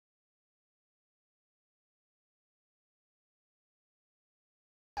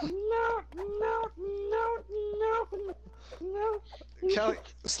No, no, no, no. Kelly,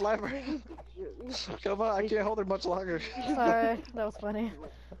 slap her. Come on, I can't hold her much longer. Sorry, that was funny.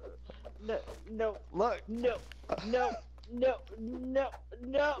 No, no, Look. no, no, no, no,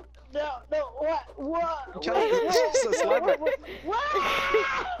 no, no, no, what? Kelly, Wait, slap her. what?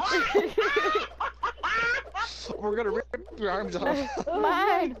 We're gonna rip your arms off. Oh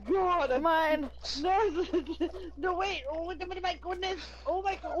Mine. my god! Mine. No, no, wait! Oh my goodness! Oh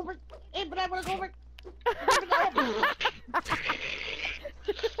my god! Over! Hey, but I wanna go over!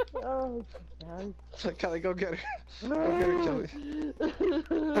 Oh, God. Kelly, go get her. Go get her, Kelly.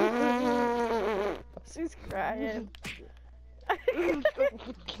 She's crying.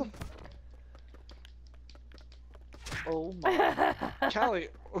 Oh my. Kelly,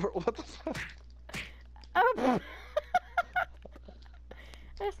 what the fuck? Oh.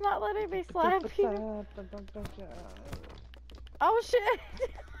 It's not letting me slap you. Oh shit!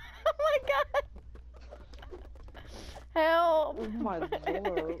 Oh my god! Help! Oh my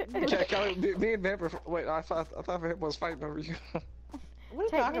lord. Okay, Kelly, me and Vamper. Wait, I thought Vamper was fighting over you.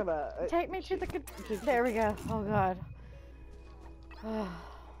 What are you talking about? Take me to the. There we go. Oh god.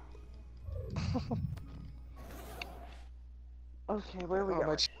 Okay, where are we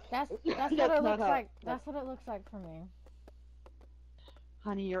going? That's what That's it not looks how- like. That's what it looks like for me.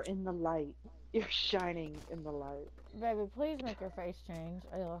 Honey, you're in the light. You're shining in the light. Baby, please make your face change.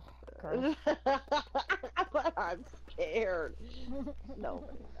 Ugh, gross. But I'm scared. No, no.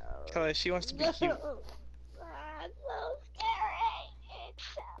 Kelly, she wants to be cute. That's so scary. It's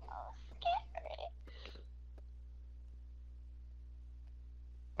so scary.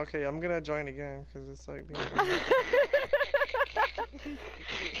 Okay, I'm gonna join again because it's like.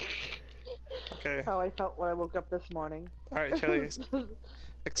 Okay. That's how I felt when I woke up this morning. All right, Kelly,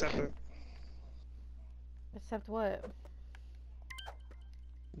 accept it. Except what?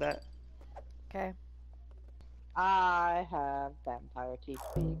 That. Okay. I have vampire teeth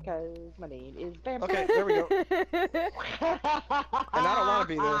because my name is Vampire. Okay, there we go. And I don't want to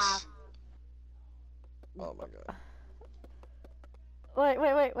be this. Oh my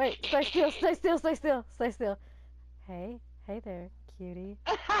god. Wait. Stay still. Hey there, cutie.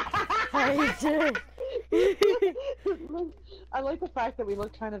 How you doing? I like the fact that we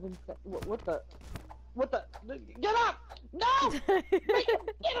look kind of what the? Get up! No! Get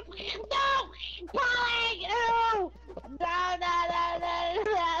up! No! Polly! No!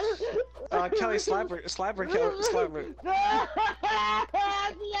 No! Kelly, slap her, Kelly, slap her. No!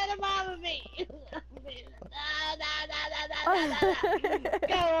 Let him off of me! No!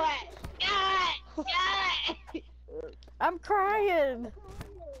 Go away! Go away! I'm crying.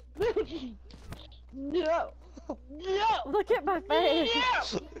 No! No! Look at my face.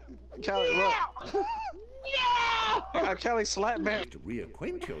 No! Kelly, look. No! Kelly, slap back. To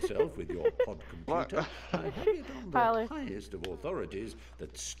reacquaint yourself with your pod computer, I have it on Pilot. the highest of authorities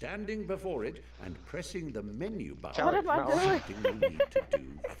that standing before it and pressing the menu button What am I is doing? something you need to do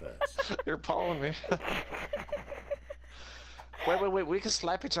first. You're pulling me. Wait, we can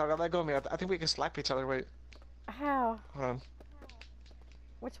slap each other. Let go of me. I think we can slap each other. Wait. How? Hold on.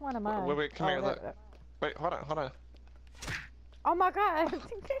 Which one am I? Wait, come Oh, here, look. that- Wait, hold on. Oh my god.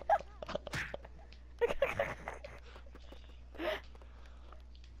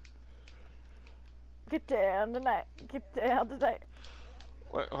 Get down tonight.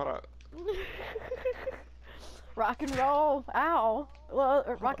 Wait, hold on. Rock and roll. Ow.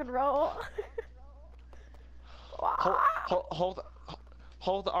 Well, rock and roll. Hold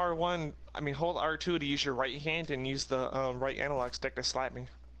R1. I mean, hold R2 to use your right hand and use the right analog stick to slap me.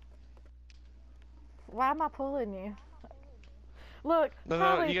 Why am I pulling you? Look, No,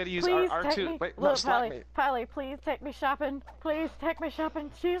 Polly, you gotta use please R2. take me. Wait, no, Look, slap me. Polly, please take me shopping. Please take me shopping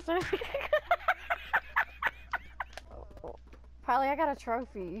Tuesday. Polly, I got a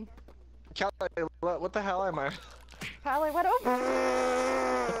trophy. Kelly, what the hell am I? Polly, what am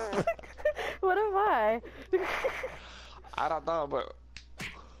What am I? I don't know, but.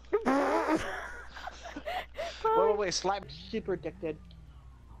 Polly, Wait, slap. Super addicted.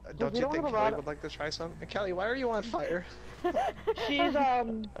 Don't we you don't think have a Kelly lot would like to try some? Kelly, why are you on fire? She's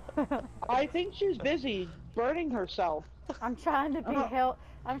I think she's busy burning herself. I'm trying to be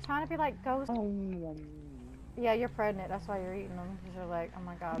I'm trying to be like ghost. Yeah, you're pregnant. That's why you're eating them. Because you're like, oh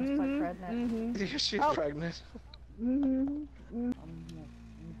my god, I'm so pregnant. She's Oh. pregnant.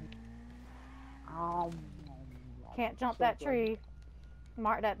 Can't jump that tree.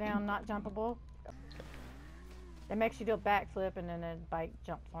 Mark that down, not jumpable. It makes you do a backflip and then a bike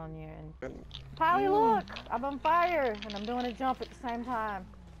jumps on you. And Polly, look! I'm on fire and I'm doing a jump at the same time.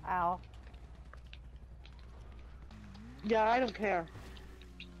 Ow. Yeah, I don't care.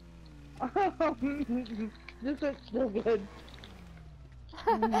 This is so good.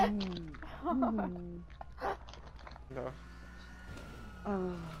 No.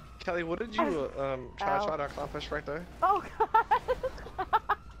 Oh. Kelly, what did you try to accomplish right there? Oh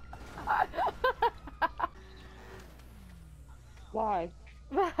Why?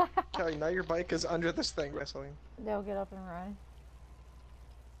 God. Kelly, now your bike is under this thing, wrestling. They'll get up and run.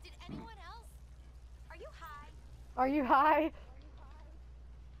 Did anyone else? Are you high? Are you high?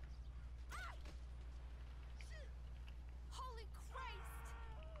 Holy Christ!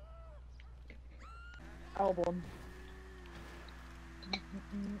 Album.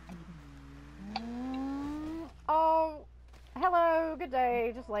 Oh, hello, good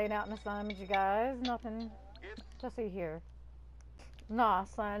day. Just laying out in the sun with you guys. Nothing to see here. Nah,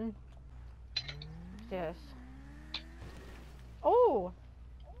 son. Yes. Oh,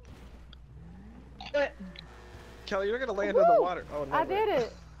 Kelly, you're gonna land in the water. Oh no. I wait. did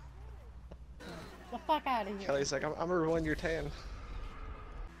it. The fuck out of here. Kelly's like, I'm gonna ruin your tan.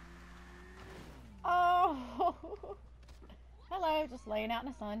 Oh. Hello, just laying out in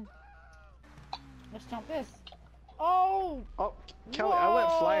the sun. Let's jump this. Oh, Oh, Kelly, I went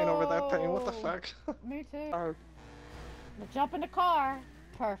flying over that thing. What the Whoa. fuck? me too. Oh. Now jump in the car.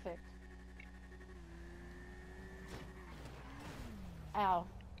 Perfect. Ow.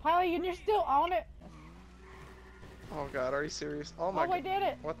 Piley, and you're still on it? Oh god, are you serious? Oh my Oh, we god. did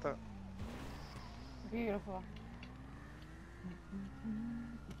it. What the? Beautiful.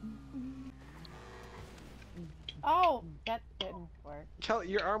 Oh, that didn't work. Kelly,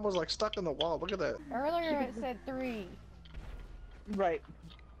 your arm was like stuck in the wall. Look at that. Earlier it said 3. Right.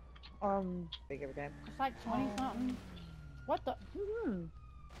 Think of it again. It's like 20 something. What the?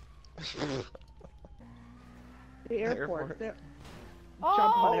 The airport. airport. Oh!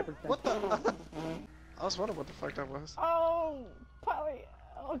 Jump on everything. What the? I was wondering what the fuck that was. Oh, Piley.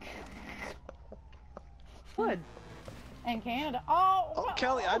 Oh. Good. And Canada. Oh! Oh,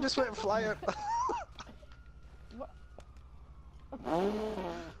 Kelly, I just went flying.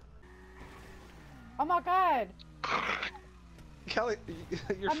 Oh my god! Kelly,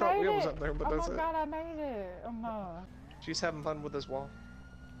 your I front made wheel was it. up there, but oh that's my it. god, I made it! Oh no. She's having fun with this wall.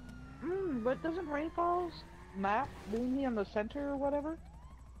 But doesn't Rainfall's map leave me on the center or whatever?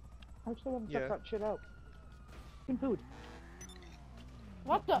 I still want to check Yeah. that shit out. Fucking food.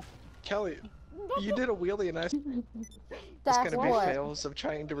 What the? Kelly, you did a wheelie and I That's it's gonna be what? fails of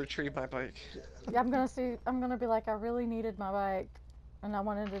trying to retrieve my bike. Yeah, I'm gonna be like, I really needed my bike. And I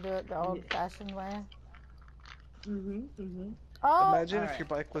wanted to do it the old-fashioned way. Oh! Imagine if Alright. your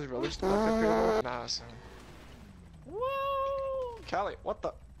bike was really stuck up here. Nah, son. Whoa! Kelly, what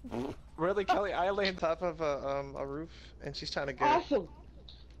the? Really, Kelly? I lay on top of a roof and she's trying to get it. Awesome!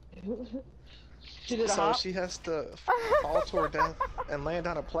 She did a So hop. she has to fall to her death and land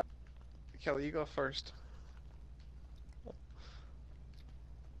on a plate. Kelly, you go first.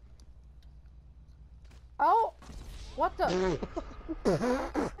 Oh! What the?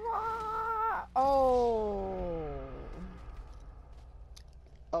 Ah, oh!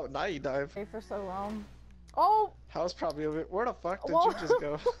 Oh, now you dive. Stay for so long. Oh! House probably over. Where the fuck did Whoa. you just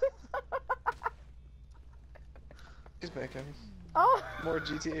go? He's making Oh! more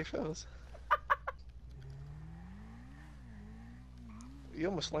GTA fails. You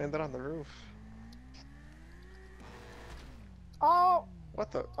almost landed on the roof. Oh!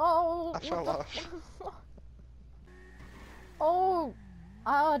 What the? Oh! I fell what off. the- Oh!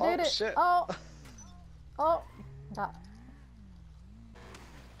 I did Oh, it! shit. Oh! Oh! God.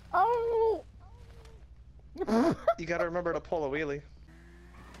 Oh! You gotta remember to pull a wheelie.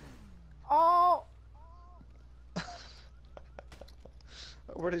 Oh!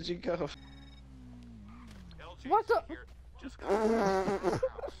 Where did you go? What the?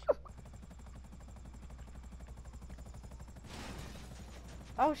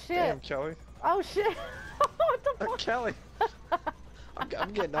 Oh shit! Damn, Kelly. Oh shit! What the fuck? Kelly.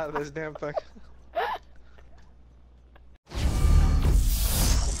 I'm getting out of this damn thing.